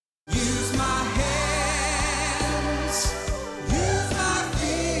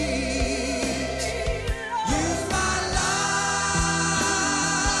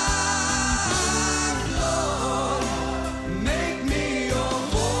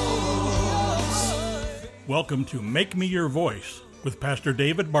Welcome to Make Me Your Voice with Pastor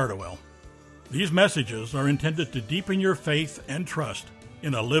David Bardowell. These messages are intended to deepen your faith and trust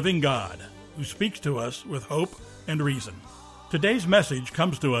in a living God who speaks to us with hope and reason. Today's message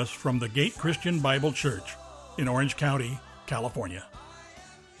comes to us from the Gate Christian Bible Church in Orange County, California.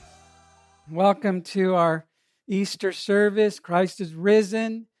 Welcome to our Easter service. Christ is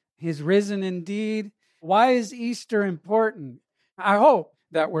risen. He's risen indeed. Why is Easter important? I hope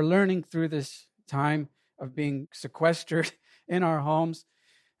that we're learning through this time of being sequestered in our homes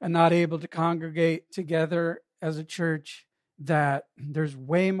and not able to congregate together as a church, that there's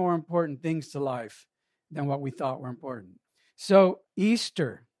way more important things to life than what we thought were important. So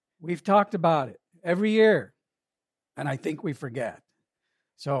Easter, we've talked about it every year, and I think we forget.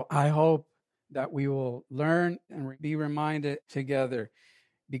 So I hope that we will learn and be reminded together,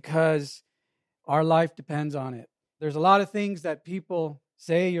 because our life depends on it. There's a lot of things that people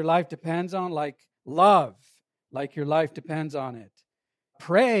say your life depends on, like love, like your life depends on it.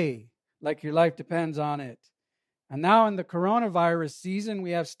 Pray, like your life depends on it. And now in the coronavirus season,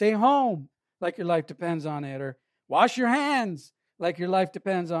 we have stay home, like your life depends on it. Or wash your hands, like your life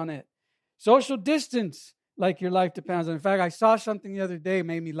depends on it. Social distance, like your life depends on it. In fact, I saw something the other day,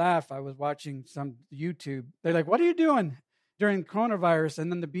 made me laugh. I was watching some YouTube. They're like, what are you doing during coronavirus?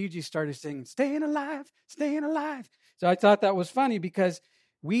 And then the Bee Gees started singing, staying alive, staying alive. So I thought that was funny, because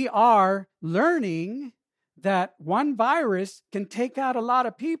we are learning that one virus can take out a lot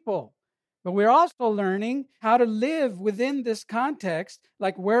of people. But we're also learning how to live within this context,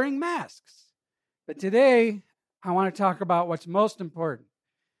 like wearing masks. But today, I want to talk about what's most important.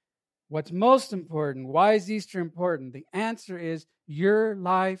 What's most important? Why is Easter important? The answer is your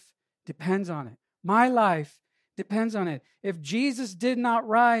life depends on it. My life depends on it. If Jesus did not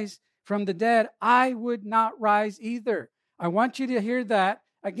rise from the dead, I would not rise either. I want you to hear that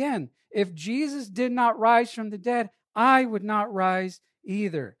again. If Jesus did not rise from the dead, I would not rise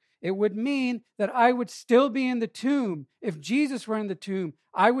either. It would mean that I would still be in the tomb. If Jesus were in the tomb,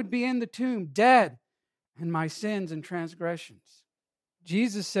 I would be in the tomb, dead in my sins and transgressions.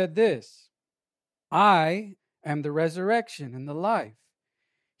 Jesus said this, I am the resurrection and the life.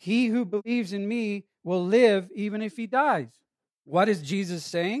 He who believes in me will live even if he dies. What is Jesus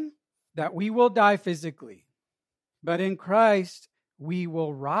saying? That we will die physically, but in Christ we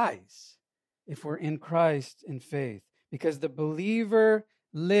will rise if we're in Christ in faith, because the believer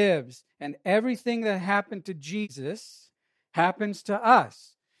lives, and everything that happened to Jesus happens to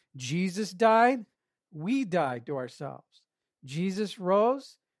us. Jesus died, we died to ourselves. Jesus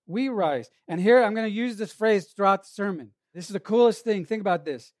rose, we rise. And here I'm going to use this phrase throughout the sermon. This is the coolest thing. Think about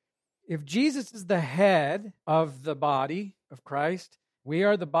this. If Jesus is the head of the body of Christ, we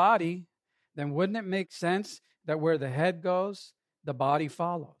are the body, then wouldn't it make sense that where the head goes, the body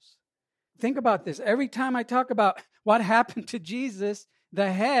follows? Think about this. Every time I talk about what happened to Jesus,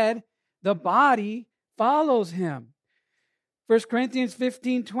 the head, the body, follows him. 1 Corinthians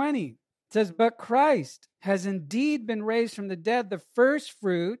 15:20 says, but Christ has indeed been raised from the dead, the first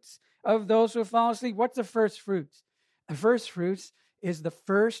fruits of those who have fallen asleep. What's the first fruits? The first fruits is the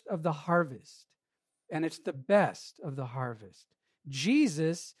first of the harvest, and it's the best of the harvest.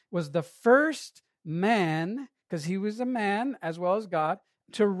 Jesus was the first man, because he was a man as well as God,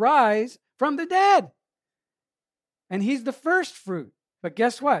 to rise from the dead. And he's the first fruit. But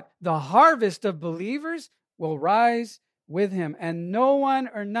guess what? The harvest of believers will rise with him. And no one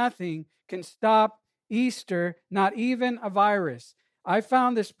or nothing can stop Easter, not even a virus. I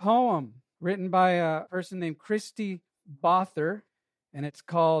found this poem written by a person named Christy Bother, and it's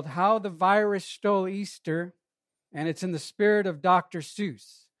called How the Virus Stole Easter, and it's in the spirit of Dr.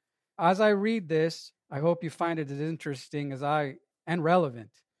 Seuss. As I read this, I hope you find it as interesting as and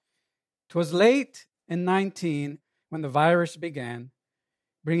relevant. 'Twas late in 19 when the virus began,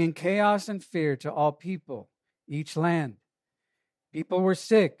 bringing chaos and fear to all people, each land. People were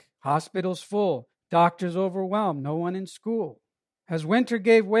sick, hospitals full, doctors overwhelmed, no one in school. As winter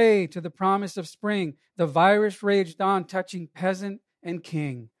gave way to the promise of spring, the virus raged on, touching peasant and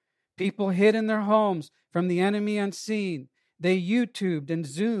king. People hid in their homes from the enemy unseen. They YouTubed and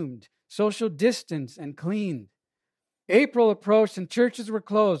Zoomed, social distance and cleaned. April approached and churches were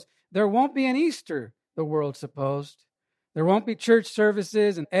closed. There won't be an Easter, the world supposed. There won't be church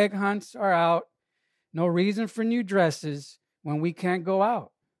services and egg hunts are out. No reason for new dresses when we can't go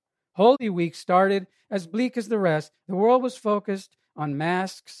out. Holy Week started as bleak as the rest. The world was focused on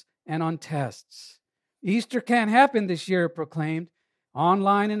masks and on tests. Easter can't happen this year, it proclaimed.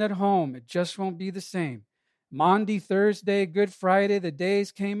 Online and at home, it just won't be the same. Maundy, Thursday, Good Friday, the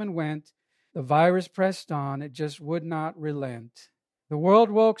days came and went. The virus pressed on, it just would not relent. The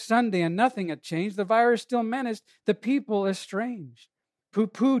world woke Sunday and nothing had changed. The virus still menaced. The people estranged.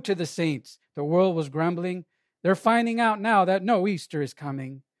 Pooh-pooh to the saints. The world was grumbling. They're finding out now that no Easter is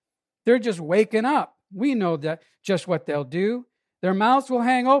coming. They're just waking up. We know that just what they'll do. Their mouths will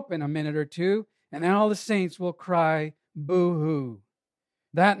hang open a minute or two, and then all the saints will cry, boo-hoo.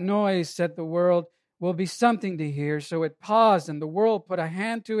 That noise, said the world, will be something to hear. So it paused, and the world put a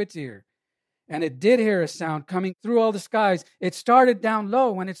hand to its ear. And it did hear a sound coming through all the skies. It started down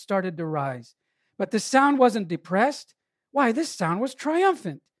low when it started to rise. But the sound wasn't depressed. Why, this sound was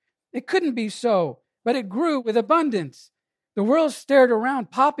triumphant. It couldn't be so, but it grew with abundance. The world stared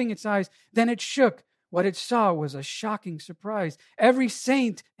around, popping its eyes. Then it shook. What it saw was a shocking surprise. Every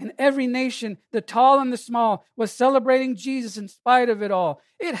saint and every nation, the tall and the small, was celebrating Jesus in spite of it all.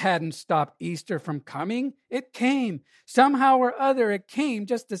 It hadn't stopped Easter from coming. It came. Somehow or other, it came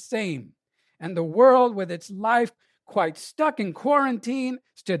just the same. And the world, with its life quite stuck in quarantine,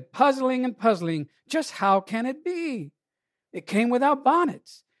 stood puzzling and puzzling. Just how can it be? It came without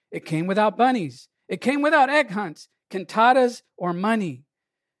bonnets. It came without bunnies. It came without egg hunts, cantatas, or money.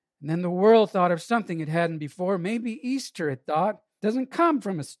 And then the world thought of something it hadn't before. Maybe Easter, it thought, doesn't come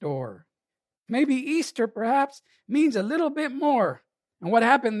from a store. Maybe Easter, perhaps, means a little bit more. And what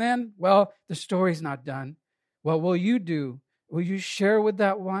happened then? Well, the story's not done. What will you do? Will you share with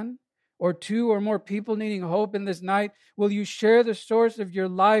that one or two or more people needing hope in this night? Will you share the source of your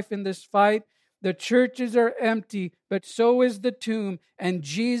life in this fight? The churches are empty, but so is the tomb, and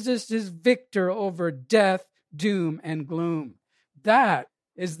Jesus is victor over death, doom, and gloom. That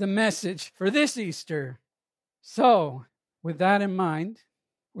is the message for this Easter. So, with that in mind,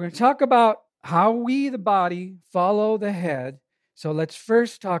 we're going to talk about how we, the body, follow the head. So let's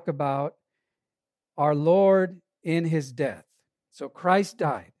first talk about our Lord in his death. So Christ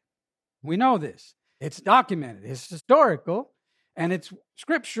died. We know this. It's documented. It's historical, and it's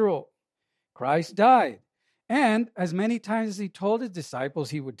scriptural. Christ died. And as many times as he told his disciples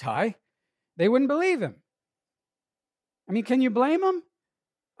he would die, they wouldn't believe him. I mean, can you blame them?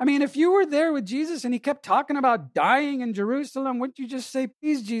 I mean, if you were there with Jesus and he kept talking about dying in Jerusalem, wouldn't you just say,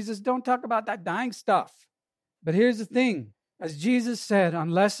 please, Jesus, don't talk about that dying stuff? But here's the thing. As Jesus said,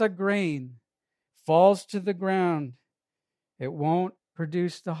 unless a grain falls to the ground, it won't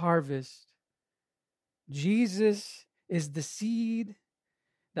produce the harvest. Jesus is the seed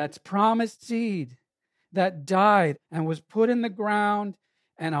that's promised seed that died and was put in the ground,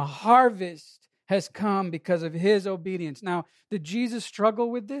 and a harvest has come because of his obedience. Now, did Jesus struggle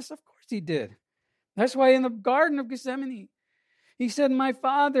with this? Of course he did. That's why in the Garden of Gethsemane, he said, my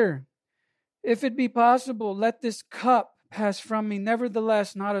Father, if it be possible, let this cup pass from me.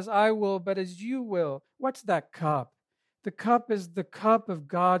 Nevertheless, not as I will, but as you will. What's that cup? The cup is the cup of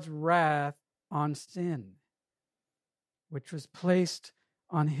God's wrath on sin, which was placed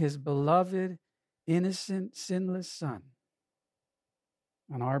on his beloved, innocent, sinless Son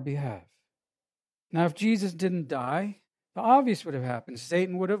on our behalf. Now, if Jesus didn't die, the obvious would have happened.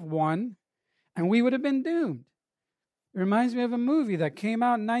 Satan would have won, and we would have been doomed. It reminds me of a movie that came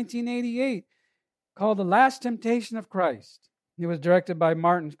out in 1988 called The Last Temptation of Christ. It was directed by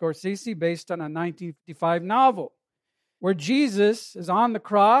Martin Scorsese, based on a 1955 novel, where Jesus is on the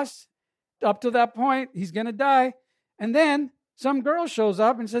cross. Up to that point, he's going to die. And then some girl shows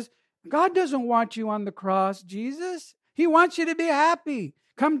up and says, God doesn't want you on the cross, Jesus. He wants you to be happy.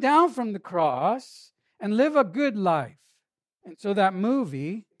 Come down from the cross and live a good life. And so that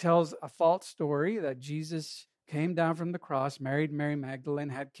movie tells a false story that Jesus came down from the cross, married Mary Magdalene,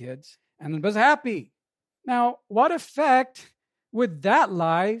 had kids, and was happy. Now, what effect would that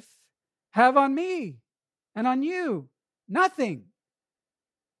life have on me and on you? Nothing.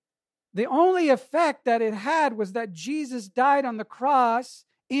 The only effect that it had was that Jesus died on the cross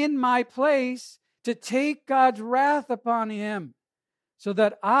in my place to take God's wrath upon him so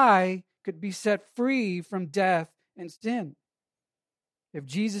that I could be set free from death and sin. If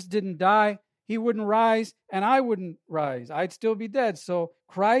Jesus didn't die, he wouldn't rise and I wouldn't rise. I'd still be dead. So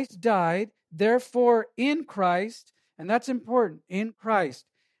Christ died. Therefore, in Christ, and that's important, in Christ,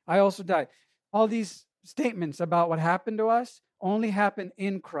 I also died. All these statements about what happened to us only happen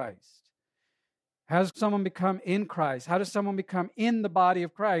in Christ. How does someone become in Christ? How does someone become in the body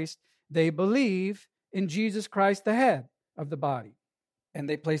of Christ? They believe in Jesus Christ, the head of the body, and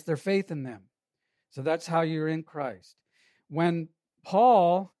they place their faith in them. So that's how you're in Christ. When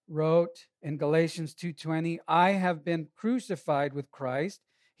Paul wrote in Galatians 2:20, I have been crucified with Christ,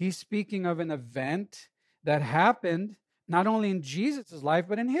 he's speaking of an event that happened not only in Jesus' life,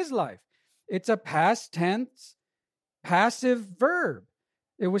 but in his life. It's a past tense, passive verb.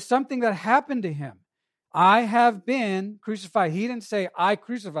 It was something that happened to him. I have been crucified. He didn't say, I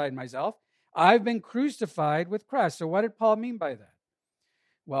crucified myself. I've been crucified with Christ. So what did Paul mean by that?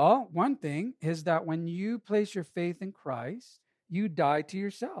 Well, one thing is that when you place your faith in Christ, you die to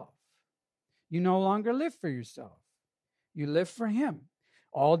yourself. You no longer live for yourself. You live for Him.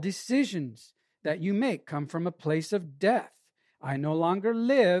 All decisions that you make come from a place of death. I no longer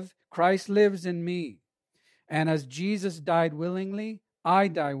live. Christ lives in me. And as Jesus died willingly, I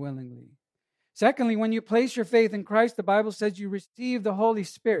die willingly. Secondly, when you place your faith in Christ, the Bible says you receive the Holy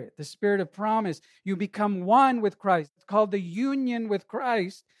Spirit, the Spirit of promise. You become one with Christ. It's called the union with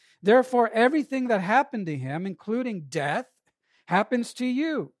Christ. Therefore, everything that happened to Him, including death, happens to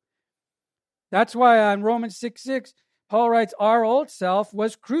you. That's why on Romans 6:6, Paul writes, our old self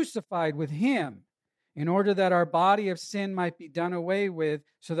was crucified with Him in order that our body of sin might be done away with,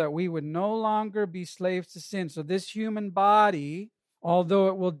 so that we would no longer be slaves to sin. So this human body, although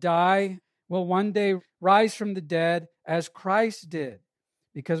it will die, will one day rise from the dead as Christ did.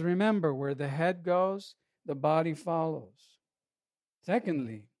 Because remember, where the head goes, the body follows.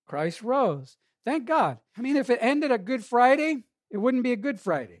 Secondly, Christ rose. Thank God. I mean, if it ended at Good Friday, it wouldn't be a Good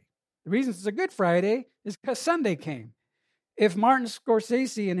Friday. The reason it's a Good Friday is because Sunday came. If Martin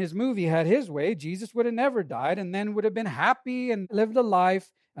Scorsese in his movie had his way, Jesus would have never died and then would have been happy and lived a life,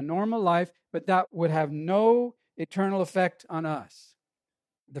 a normal life, but that would have no eternal effect on us.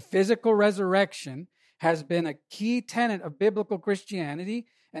 The physical resurrection has been a key tenet of biblical Christianity,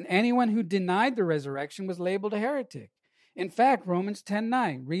 and anyone who denied the resurrection was labeled a heretic. In fact, Romans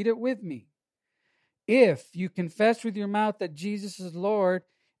 10:9, read it with me. If you confess with your mouth that Jesus is Lord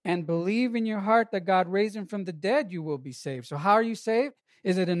and believe in your heart that God raised Him from the dead, you will be saved. So how are you saved?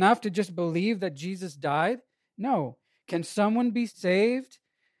 Is it enough to just believe that Jesus died? No. Can someone be saved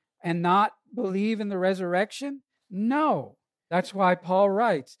and not believe in the resurrection? No. That's why Paul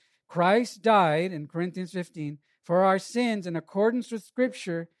writes, Christ died, in Corinthians 15, for our sins in accordance with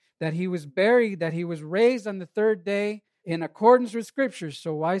Scripture, that He was buried, that He was raised on the third day in accordance with Scripture.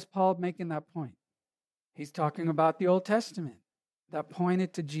 So why is Paul making that point? He's talking about the Old Testament that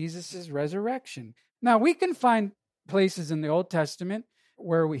pointed to Jesus' resurrection. Now, we can find places in the Old Testament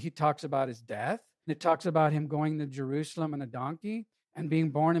where he talks about His death. It talks about Him going to Jerusalem on a donkey and being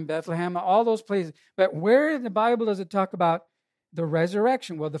born in Bethlehem, all those places. But where in the Bible does it talk about the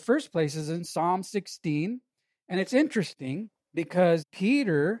resurrection? Well, the first place is in Psalm 16. And it's interesting because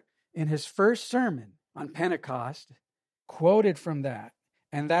Peter, in his first sermon on Pentecost, quoted from that.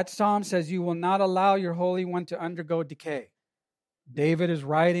 And that psalm says, you will not allow your Holy One to undergo decay. David is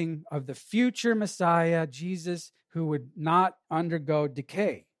writing of the future Messiah, Jesus, who would not undergo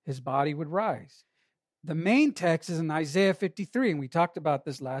decay. His body would rise. The main text is in Isaiah 53, and we talked about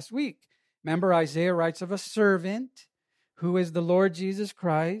this last week. Remember, Isaiah writes of a servant who is the Lord Jesus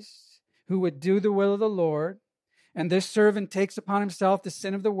Christ, who would do the will of the Lord. And this servant takes upon himself the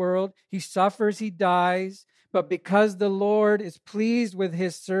sin of the world. He suffers, he dies. But because the Lord is pleased with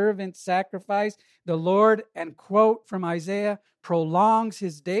His servant's sacrifice, the Lord, and quote from Isaiah, prolongs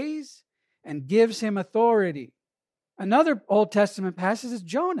his days and gives him authority. Another Old Testament passage is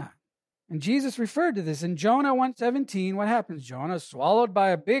Jonah. And Jesus referred to this. In Jonah 1:17, what happens? Jonah is swallowed by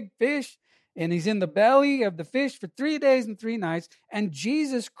a big fish, and he's in the belly of the fish for 3 days and 3 nights. And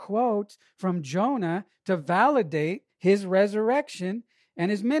Jesus quotes from Jonah to validate His resurrection and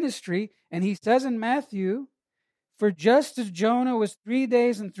His ministry. And He says in Matthew, for just as Jonah was 3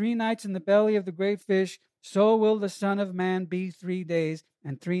 days and 3 nights in the belly of the great fish, so will the Son of Man be 3 days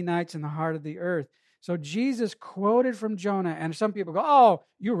and 3 nights in the heart of the earth. So Jesus quoted from Jonah, and some people go, oh,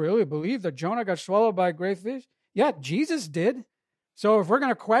 you really believe that Jonah got swallowed by a great fish? Yeah, Jesus did. So if we're going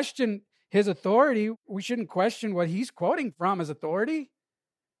to question His authority, we shouldn't question what He's quoting from as authority.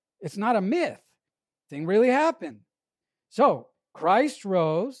 It's not a myth. The thing really happened. So Christ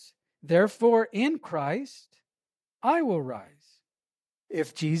rose, therefore in Christ, I will rise.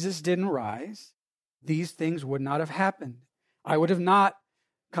 If Jesus didn't rise, these things would not have happened. I would have not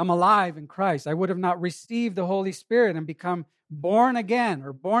come alive in Christ. I would have not received the Holy Spirit and become born again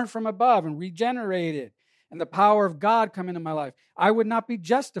or born from above and regenerated and the power of God come into my life. I would not be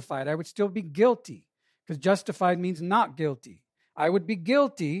justified. I would still be guilty because justified means not guilty. I would be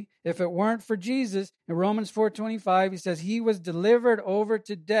guilty if it weren't for Jesus. In Romans 4:25, He says, He was delivered over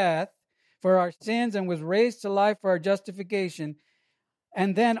to death for our sins and was raised to life for our justification.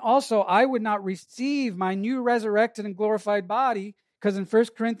 And then also, I would not receive my new resurrected and glorified body because in 1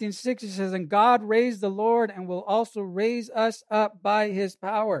 Corinthians 6, it says, and God raised the Lord and will also raise us up by His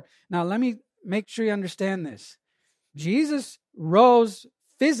power. Now, let me make sure you understand this. Jesus rose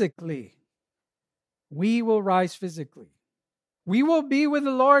physically. We will rise physically. We will be with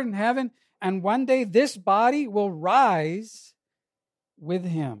the Lord in heaven, And one day this body will rise with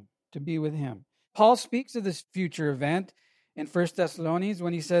him, to be with him. Paul speaks of this future event in 1 Thessalonians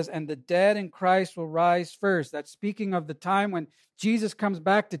when he says, and the dead in Christ will rise first. That's speaking of the time when Jesus comes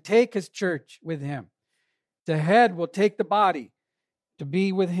back to take his church with him. The head will take the body to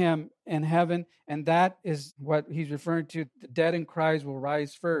be with him in heaven, and that is what he's referring to. The dead in Christ will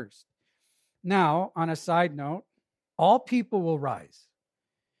rise first. Now, on a side note, all people will rise.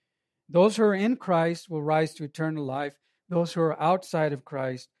 Those who are in Christ will rise to eternal life. Those who are outside of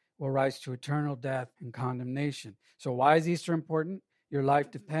Christ will rise to eternal death and condemnation. So why is Easter important? Your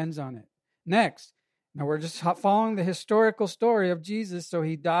life depends on it. Next, now we're just following the historical story of Jesus. So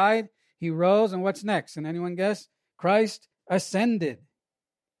he died, he rose, and what's next? Can anyone guess? Christ ascended.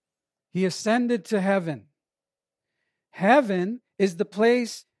 He ascended to heaven. Heaven is the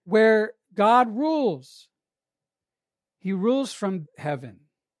place where God rules. He rules from heaven.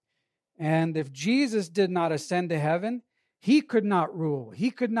 And if Jesus did not ascend to heaven, he could not rule. He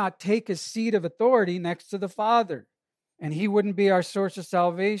could not take his seat of authority next to the Father. And he wouldn't be our source of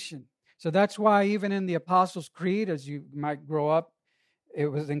salvation. So that's why even in the Apostles' Creed, as you might grow up, it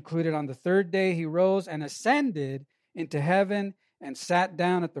was included on the third day he rose and ascended into heaven and sat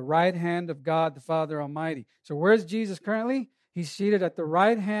down at the right hand of God, the Father Almighty. So where's Jesus currently? He's seated at the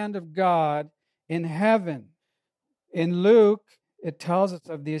right hand of God in heaven. In Luke, it tells us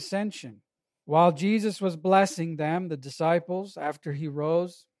of the ascension. While Jesus was blessing them, the disciples, after he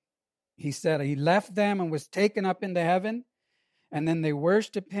rose, he said he left them and was taken up into heaven. And then they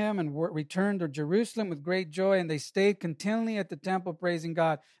worshiped him and returned to Jerusalem with great joy. And they stayed continually at the temple praising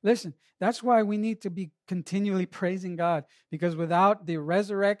God. Listen, that's why we need to be continually praising God. Because without the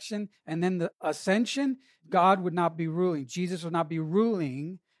resurrection and then the ascension, God would not be ruling. Jesus would not be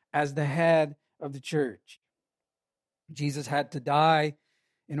ruling as the head of the church. Jesus had to die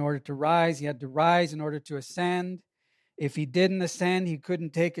in order to rise. He had to rise in order to ascend. If he didn't ascend, he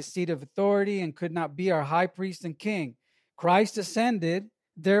couldn't take a seat of authority and could not be our high priest and king. Christ ascended,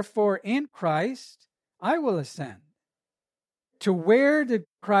 therefore in Christ I will ascend. To where did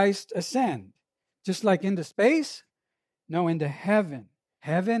Christ ascend? Just like into space? No, into heaven.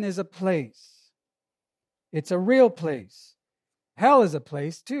 Heaven is a place. It's a real place. Hell is a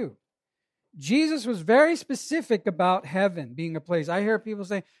place too. Jesus was very specific about heaven being a place. I hear people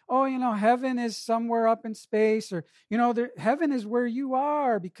say, oh, heaven is somewhere up in space, or, heaven is where you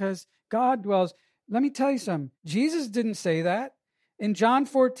are because God dwells. Let me tell you something. Jesus didn't say that. In John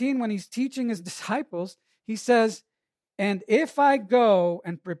 14, when he's teaching his disciples, he says, and if I go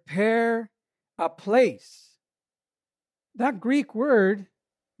and prepare a place, that Greek word,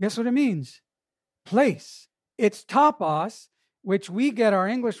 guess what it means? Place. It's topos, which we get our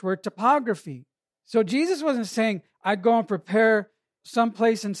English word topography. So Jesus wasn't saying, I'd go and prepare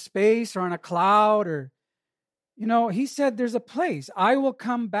someplace in space or on a cloud or, he said there's a place. I will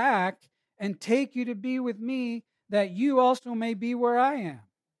come back and take you to be with me that you also may be where I am.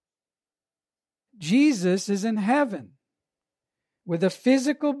 Jesus is in heaven with a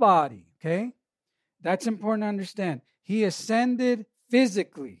physical body, okay? That's important to understand. He ascended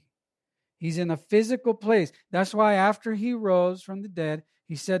physically. He's in a physical place. That's why after he rose from the dead,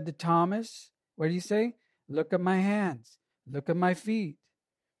 he said to Thomas, what did he say? Look at my hands. Look at my feet.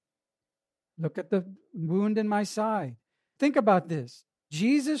 Look at the wound in my side. Think about this.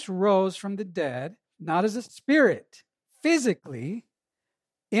 Jesus rose from the dead, not as a spirit, physically,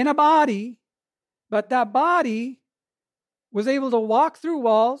 in a body, but that body was able to walk through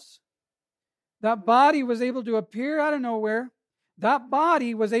walls. That body was able to appear out of nowhere. That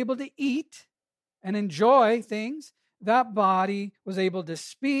body was able to eat and enjoy things. That body was able to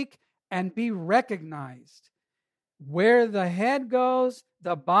speak and be recognized. Where the head goes,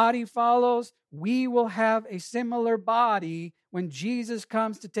 the body follows. We will have a similar body when Jesus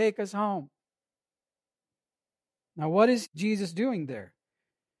comes to take us home. Now, what is Jesus doing there?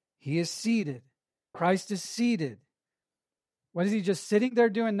 He is seated. Christ is seated. What is he just sitting there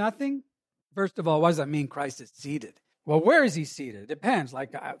doing nothing? First of all, what does that mean, Christ is seated? Well, where is he seated? It depends.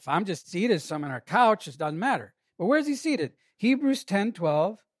 Like if I'm just seated somewhere on our couch, it doesn't matter. But where is he seated? Hebrews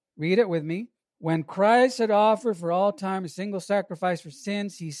 10:12. Read it with me. When Christ had offered for all time a single sacrifice for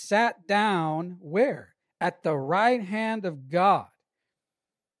sins, he sat down where? At the right hand of God.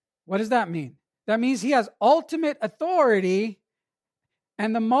 What does that mean? That means he has ultimate authority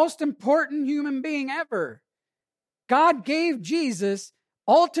and the most important human being ever. God gave Jesus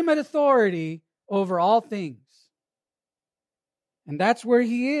ultimate authority over all things. And that's where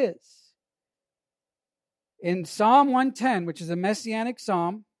he is. In Psalm 110, which is a messianic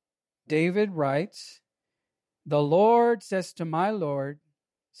psalm, David writes, the Lord says to my Lord,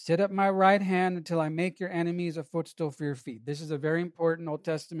 Sit at my right hand until I make your enemies a footstool for your feet. This is a very important Old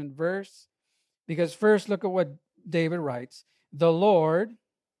Testament verse because first, look at what David writes. The Lord,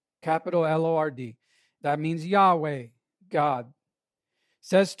 capital Lord, that means Yahweh, God,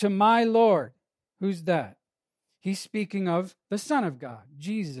 says to my Lord. Who's that? He's speaking of the Son of God,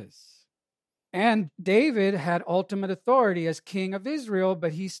 Jesus. And David had ultimate authority as king of Israel,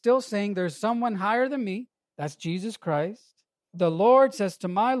 but he's still saying there's someone higher than me. That's Jesus Christ. The Lord says to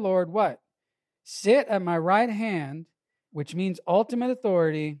my Lord, what? Sit at my right hand, which means ultimate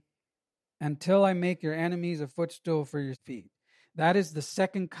authority, until I make your enemies a footstool for your feet. That is the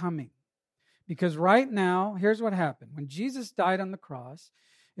second coming. Because right now, here's what happened. When Jesus died on the cross,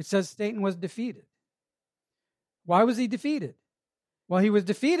 it says Satan was defeated. Why was he defeated? Well, he was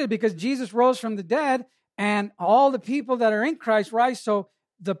defeated because Jesus rose from the dead, and all the people that are in Christ rise. So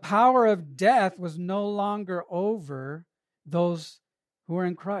the power of death was no longer over those who are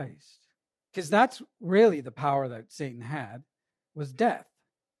in Christ. Because that's really the power that Satan had, was death.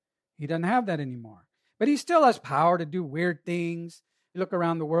 He doesn't have that anymore. But he still has power to do weird things. You look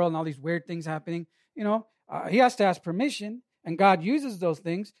around the world and all these weird things happening. He has to ask permission, and God uses those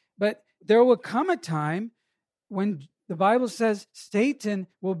things. But there will come a time when the Bible says Satan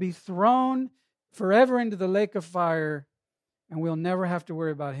will be thrown forever into the lake of fire, and we'll never have to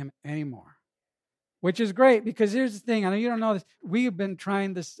worry about him anymore. Which is great, because here's the thing. I know you don't know this. We've been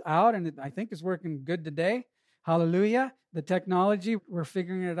trying this out, and I think it's working good today. Hallelujah. The technology, we're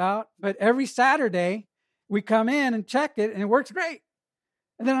figuring it out. But every Saturday, we come in and check it, and it works great.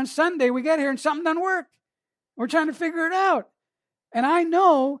 And then on Sunday, we get here, and something doesn't work. We're trying to figure it out. And I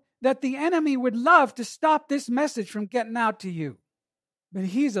know that the enemy would love to stop this message from getting out to you. But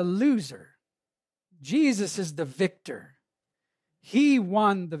he's a loser. Jesus is the victor. He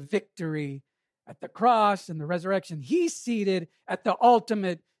won the victory at the cross and the resurrection. He's seated at the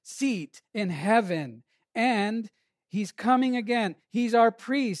ultimate seat in heaven. And he's coming again. He's our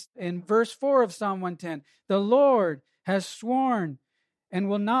priest. In verse 4 of Psalm 110, the Lord has sworn and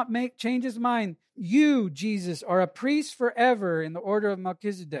will not change his mind. You, Jesus, are a priest forever in the order of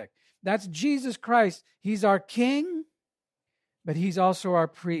Melchizedek. That's Jesus Christ. He's our king, but he's also our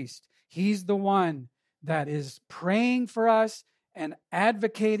priest. He's the one that is praying for us and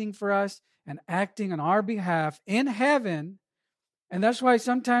advocating for us and acting on our behalf in heaven. And that's why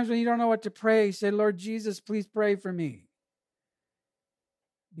sometimes when you don't know what to pray, you say, Lord Jesus, please pray for me.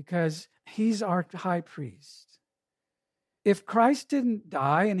 Because he's our high priest. If Christ didn't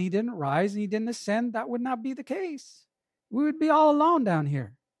die and he didn't rise and he didn't ascend, that would not be the case. We would be all alone down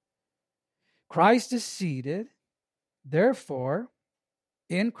here. Christ is seated. Therefore,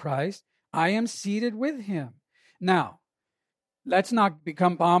 in Christ, I am seated with him. Now, let's not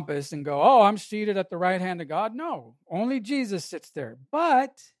become pompous and go, I'm seated at the right hand of God. No, only Jesus sits there.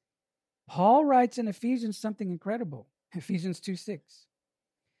 But Paul writes in Ephesians something incredible. Ephesians 2:6.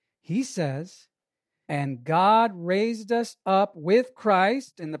 He says, and God raised us up with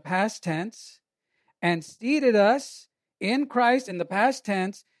Christ in the past tense and seated us in Christ in the past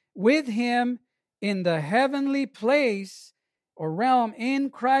tense with him in the heavenly place or realm in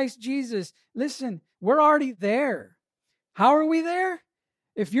Christ Jesus. Listen, we're already there. How are we there?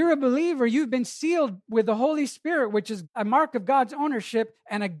 If you're a believer, you've been sealed with the Holy Spirit, which is a mark of God's ownership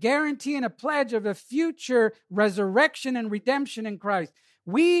and a guarantee and a pledge of a future resurrection and redemption in Christ.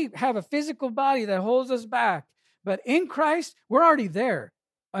 We have a physical body that holds us back, but in Christ, we're already there.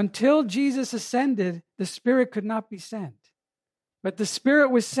 Until Jesus ascended, the Spirit could not be sent. But the Spirit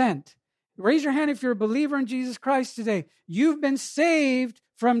was sent. Raise your hand if you're a believer in Jesus Christ today. You've been saved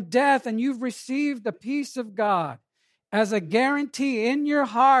from death and you've received the peace of God as a guarantee in your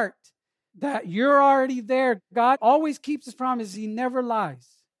heart that you're already there. God always keeps his promises. He never lies.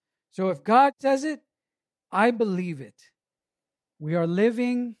 So if God says it, I believe it. We are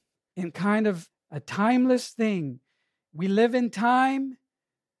living in kind of a timeless thing. We live in time,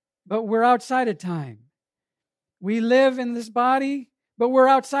 but we're outside of time. We live in this body, but we're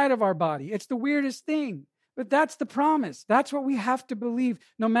outside of our body. It's the weirdest thing, but that's the promise. That's what we have to believe.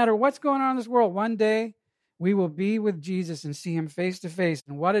 No matter what's going on in this world, one day we will be with Jesus and see him face to face.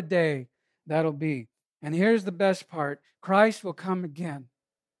 And what a day that'll be. And here's the best part. Christ will come again.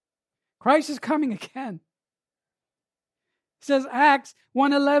 Christ is coming again. It says Acts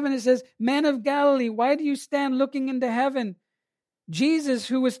 1:11, it says, men of Galilee, why do you stand looking into heaven? Jesus,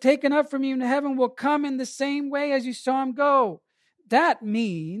 who was taken up from you into heaven, will come in the same way as you saw him go. That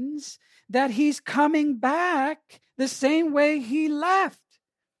means that he's coming back the same way he left.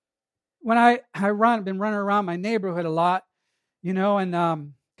 When I've been running around my neighborhood a lot,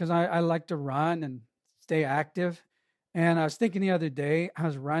 and because I like to run and stay active. And I was thinking the other day, I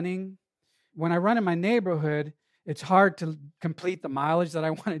was running. When I run in my neighborhood, it's hard to complete the mileage that I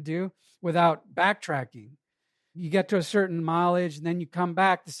want to do without backtracking. You get to a certain mileage, and then you come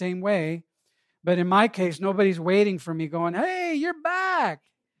back the same way. But in my case, nobody's waiting for me going, hey, you're back.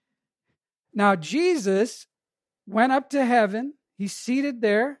 Now, Jesus went up to heaven. He's seated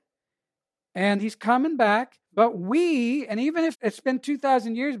there, and he's coming back. But we, and even if it's been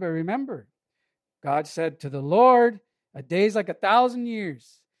 2,000 years, but remember, God said to the Lord, a day is like 1,000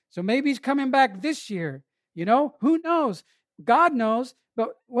 years. So maybe he's coming back this year. Who knows? God knows.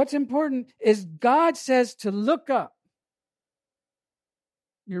 But what's important is God says to look up.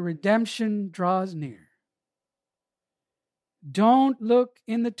 Your redemption draws near. Don't look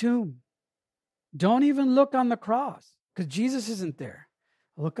in the tomb. Don't even look on the cross because Jesus isn't there.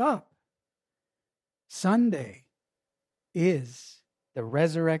 Look up. Sunday is the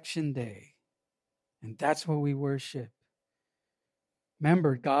resurrection day, and that's what we worship.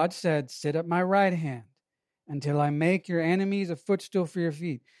 Remember, God said, sit at my right hand until I make your enemies a footstool for your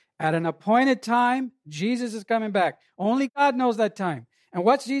feet. At an appointed time, Jesus is coming back. Only God knows that time. And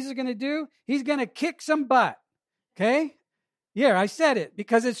what's Jesus going to do? He's going to kick some butt. Okay? Yeah, I said it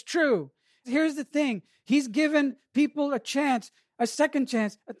because it's true. Here's the thing. He's given people a chance, a second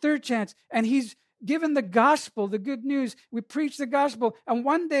chance, a third chance, and he's given the gospel, the good news. We preach the gospel, and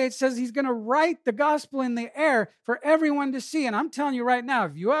one day it says he's going to write the gospel in the air for everyone to see. And I'm telling you right now,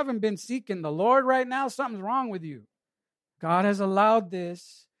 if you haven't been seeking the Lord right now, something's wrong with you. God has allowed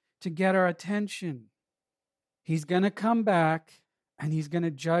this to get our attention. He's going to come back, and he's going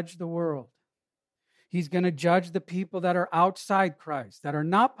to judge the world. He's going to judge the people that are outside Christ, that are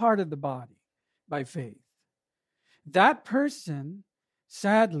not part of the body by faith. That person,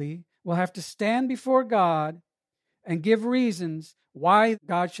 sadly, will have to stand before God and give reasons why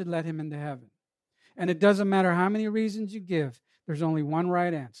God should let him into heaven. And it doesn't matter how many reasons you give, there's only one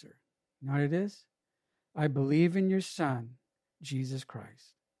right answer. You know what it is? I believe in your Son, Jesus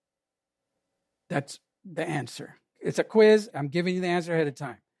Christ. That's the answer. It's a quiz. I'm giving you the answer ahead of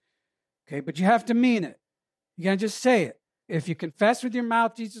time. Okay, but you have to mean it. You can't just say it. If you confess with your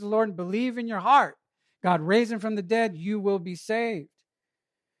mouth Jesus is the Lord and believe in your heart God raised him from the dead, you will be saved.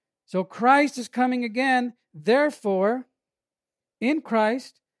 So Christ is coming again. Therefore, in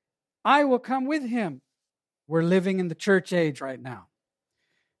Christ, I will come with him. We're living in the church age right now.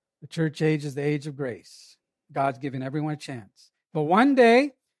 The church age is the age of grace. God's giving everyone a chance. But one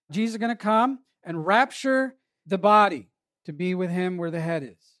day, Jesus is going to come and rapture the body to be with him where the head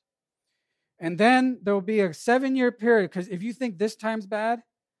is. And then there will be a 7-year period, because if you think this time's bad,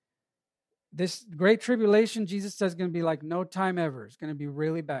 this great tribulation, Jesus says, is going to be like no time ever. It's going to be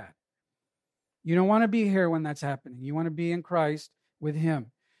really bad. You don't want to be here when that's happening. You want to be in Christ with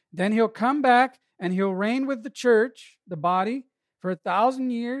him. Then he'll come back and he'll reign with the church, the body, for 1,000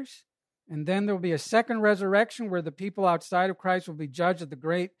 years. And then there will be a second resurrection where the people outside of Christ will be judged at the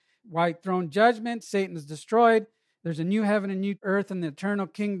great white throne judgment. Satan is destroyed. There's a new heaven and new earth, and the eternal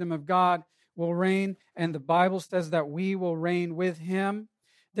kingdom of God will reign. And the Bible says that we will reign with him.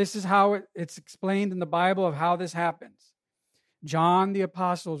 This is how it's explained in the Bible of how this happens. John the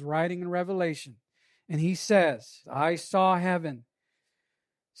apostle is writing in Revelation, and he says, I saw heaven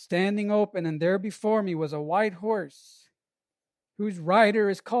standing open, and there before me was a white horse, whose rider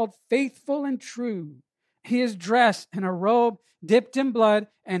is called Faithful and True. He is dressed in a robe dipped in blood,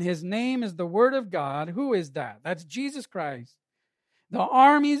 and his name is the Word of God. Who is that? That's Jesus Christ. The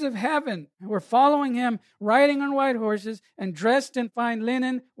armies of heaven were following him, riding on white horses and dressed in fine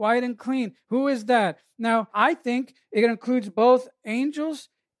linen, white and clean. Who is that? Now, I think it includes both angels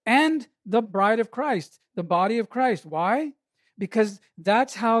and the bride of Christ, the body of Christ. Why? Because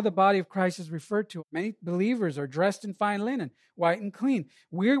that's how the body of Christ is referred to. Many believers are dressed in fine linen, white and clean.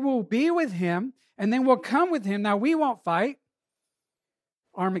 We will be with him, and then we'll come with him. Now, we won't fight.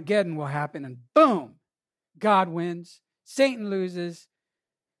 Armageddon will happen, and boom, God wins. Satan loses.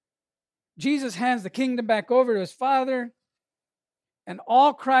 Jesus hands the kingdom back over to his Father, and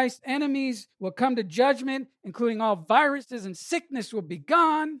all Christ's enemies will come to judgment, including all viruses and sickness will be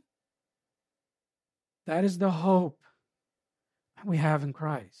gone. That is the hope we have in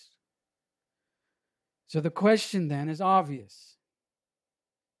Christ. So the question then is obvious.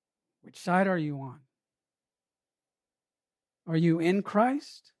 Which side are you on? Are you in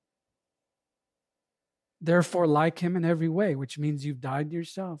Christ? Therefore, like him in every way, which means you've died to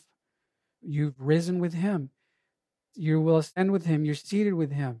yourself. You've risen with him. You will ascend with him. You're seated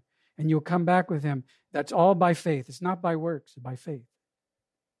with him. And you'll come back with him. That's all by faith. It's not by works, it's by faith.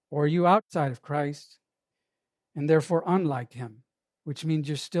 Or are you outside of Christ and therefore unlike him, which means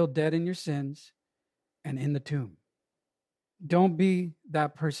you're still dead in your sins and in the tomb. Don't be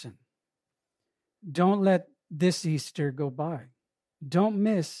that person. Don't let this Easter go by. Don't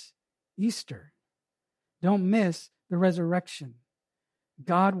miss Easter. Don't miss the resurrection.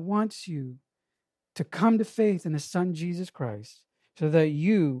 God wants you to come to faith in His Son, Jesus Christ, so that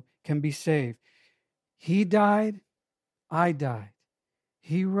you can be saved. He died, I died.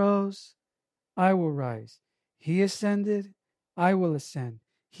 He rose, I will rise. He ascended, I will ascend.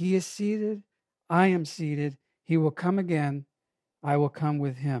 He is seated, I am seated. He will come again, I will come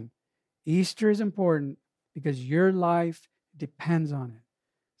with Him. Easter is important because your life depends on it.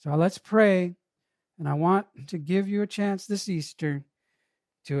 So let's pray, and I want to give you a chance this Easter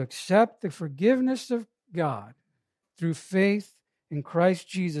to accept the forgiveness of God through faith in Christ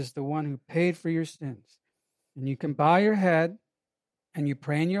Jesus, the one who paid for your sins. And you can bow your head and you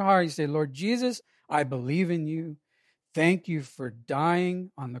pray in your heart. You say, Lord Jesus, I believe in you. Thank you for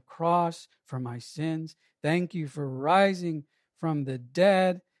dying on the cross for my sins. Thank you for rising from the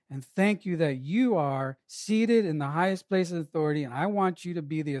dead. And thank you that you are seated in the highest place of authority. And I want you to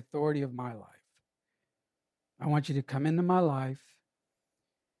be the authority of my life. I want you to come into my life.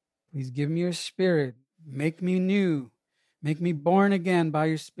 Please give me your Spirit. Make me new. Make me born again by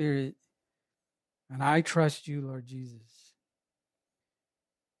your Spirit. And I trust you, Lord Jesus.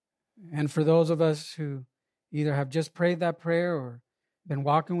 And for those of us who either have just prayed that prayer or been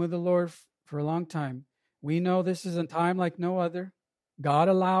walking with the Lord for a long time, we know this is a time like no other. God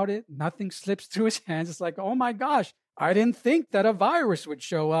allowed it. Nothing slips through His hands. It's like, oh my gosh, I didn't think that a virus would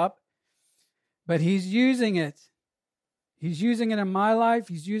show up. But He's using it. He's using it in my life.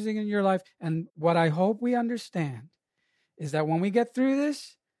 He's using it in your life. And what I hope we understand is that when we get through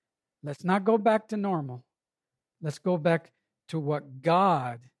this, let's not go back to normal. Let's go back to what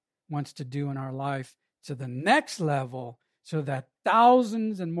God wants to do in our life to the next level so that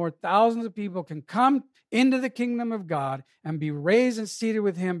thousands and more thousands of people can come into the kingdom of God and be raised and seated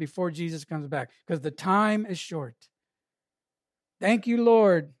with Him before Jesus comes back, because the time is short. Thank you,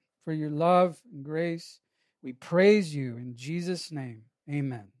 Lord, for your love and grace. We praise you in Jesus' name.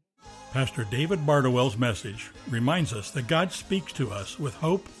 Amen. Pastor David Bardowell's message reminds us that God speaks to us with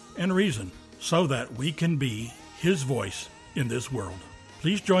hope and reason so that we can be His voice in this world.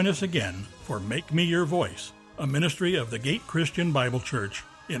 Please join us again for Make Me Your Voice, a ministry of the Gate Christian Bible Church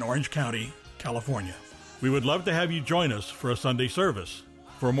in Orange County, California. We would love to have you join us for a Sunday service.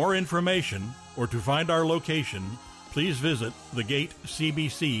 For more information or to find our location, please visit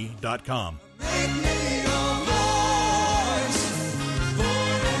thegatecbc.com.